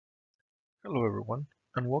Hello everyone,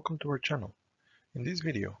 and welcome to our channel. In this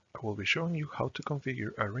video, I will be showing you how to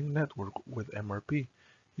configure a ring network with MRP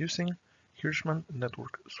using Hirschman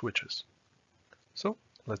network switches. So,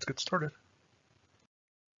 let's get started.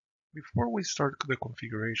 Before we start the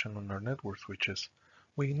configuration on our network switches,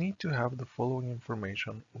 we need to have the following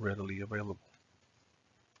information readily available.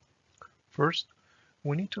 First,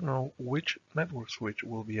 we need to know which network switch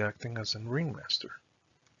will be acting as a ringmaster.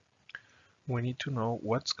 We need to know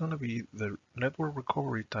what's going to be the network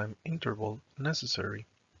recovery time interval necessary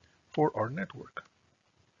for our network.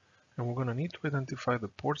 And we're going to need to identify the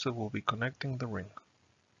ports that will be connecting the ring.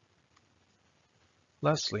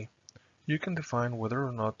 Lastly, you can define whether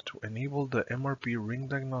or not to enable the MRP ring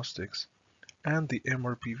diagnostics and the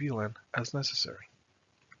MRP VLAN as necessary.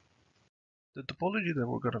 The topology that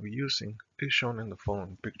we're going to be using is shown in the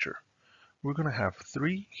following picture. We're going to have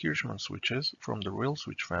 3 Hirschman switches from the rail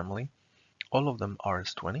switch family, all of them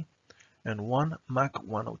RS20, and 1 MAC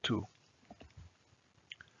 102.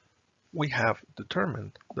 We have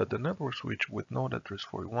determined that the network switch with node address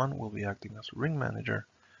 41 will be acting as a ring manager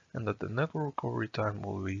and that the network recovery time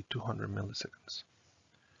will be 200 milliseconds.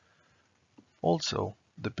 Also,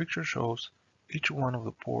 the picture shows each one of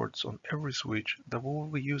the ports on every switch that we will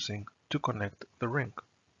be using to connect the ring.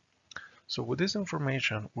 So with this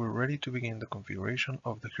information, we're ready to begin the configuration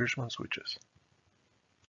of the Hirschman switches.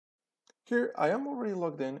 Here I am already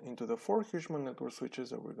logged in into the 4 Hirschman network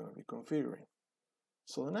switches that we're going to be configuring.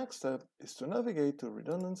 So the next step is to navigate to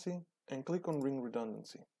Redundancy and click on Ring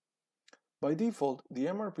Redundancy. By default, the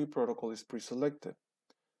MRP protocol is pre-selected.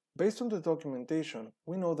 Based on the documentation,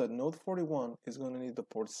 we know that node 41 is going to need the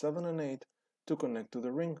ports 7 and 8 to connect to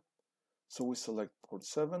the ring. So we select port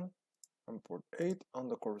 7 and port 8 on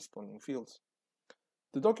the corresponding fields.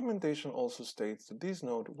 The documentation also states that this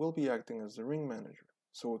node will be acting as the ring manager.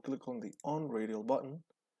 So we click on the On Radial button.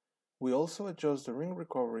 We also adjust the ring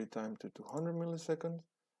recovery time to 200 milliseconds,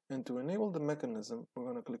 and to enable the mechanism, we're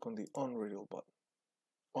going to click on the On Radial button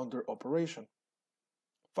under Operation.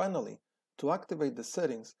 Finally, to activate the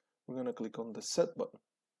settings, we're going to click on the Set button.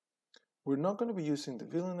 We're not going to be using the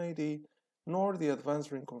VLAN ID nor the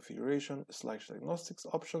Advanced Ring Configuration / Diagnostics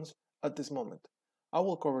options at this moment. I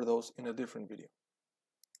will cover those in a different video.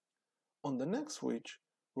 On the next switch,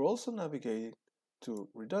 we're also navigating to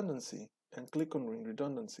Redundancy and click on Ring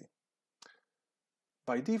Redundancy.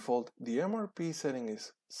 By default, the MRP setting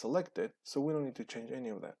is selected, so we don't need to change any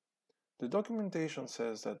of that. The documentation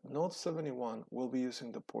says that node 71 will be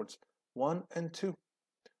using the ports 1 and 2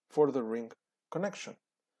 for the ring connection,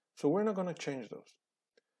 so we're not going to change those.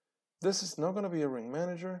 This is not going to be a ring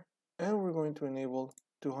manager, and we're going to enable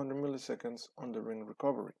 200 milliseconds on the ring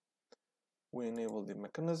recovery. We enable the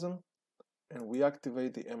mechanism, and we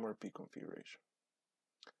activate the MRP configuration.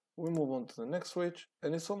 We move on to the next switch,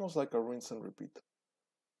 and it's almost like a rinse and repeat.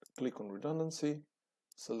 Click on Redundancy,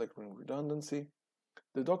 select Ring Redundancy.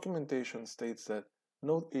 The documentation states that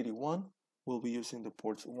node 81 will be using the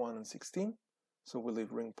ports 1 and 16, so we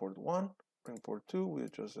leave ring port 1, ring port 2, we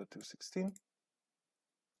adjust that to 16.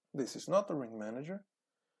 This is not the ring manager.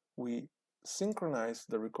 We synchronize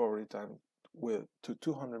the recovery time to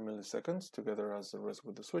 200 milliseconds together as the rest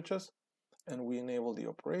with the switches, and we enable the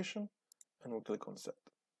operation, and we click on Set.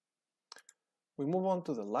 We move on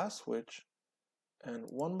to the last switch, and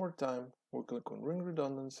one more time we'll click on Ring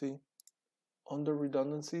Redundancy on the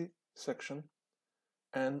Redundancy section,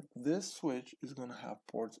 and this switch is going to have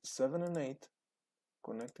ports 7 and 8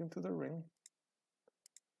 connecting to the ring.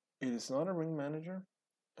 It is not a ring manager,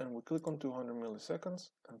 and we click on 200 milliseconds,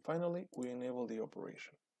 and finally we enable the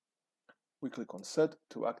operation. We click on Set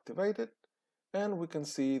to activate it, and we can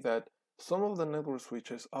see that some of the network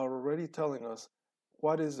switches are already telling us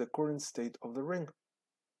what is the current state of the ring.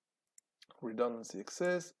 Redundancy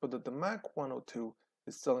exists, but that the MAC 102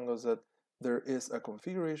 is telling us that there is a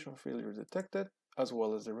configuration failure detected, as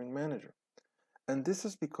well as the ring manager. And this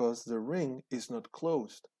is because the ring is not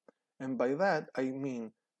closed. And by that, I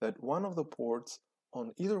mean that one of the ports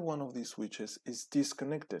on either one of these switches is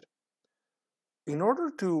disconnected. In order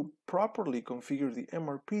to properly configure the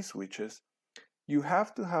MRP switches, you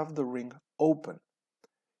have to have the ring open.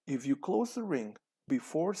 If you close the ring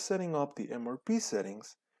before setting up the MRP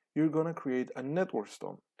settings, you're going to create a network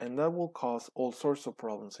storm, and that will cause all sorts of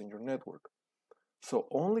problems in your network. So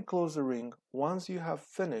only close the ring once you have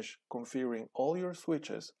finished configuring all your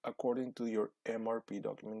switches according to your MRP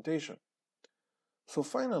documentation. So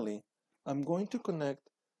finally, I'm going to connect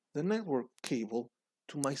the network cable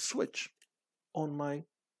to my switch on my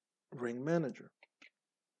ring manager.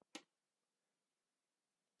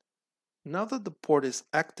 Now that the port is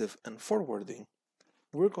active and forwarding,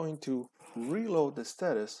 we're going to reload the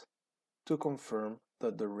status to confirm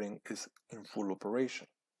that the ring is in full operation.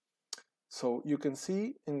 So you can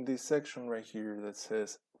see in this section right here that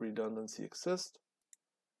says redundancy exists,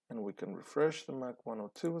 and we can refresh the Mac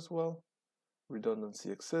 102 as well.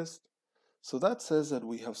 Redundancy exists. So that says that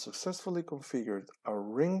we have successfully configured our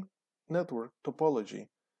ring network topology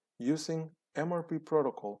using MRP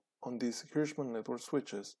protocol on these Hirschman network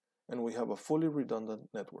switches, and we have a fully redundant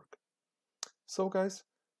network. So guys,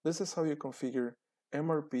 this is how you configure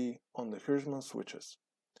MRP on the Hirschman switches.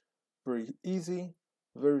 Very easy,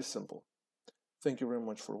 very simple. Thank you very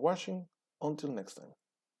much for watching. Until next time.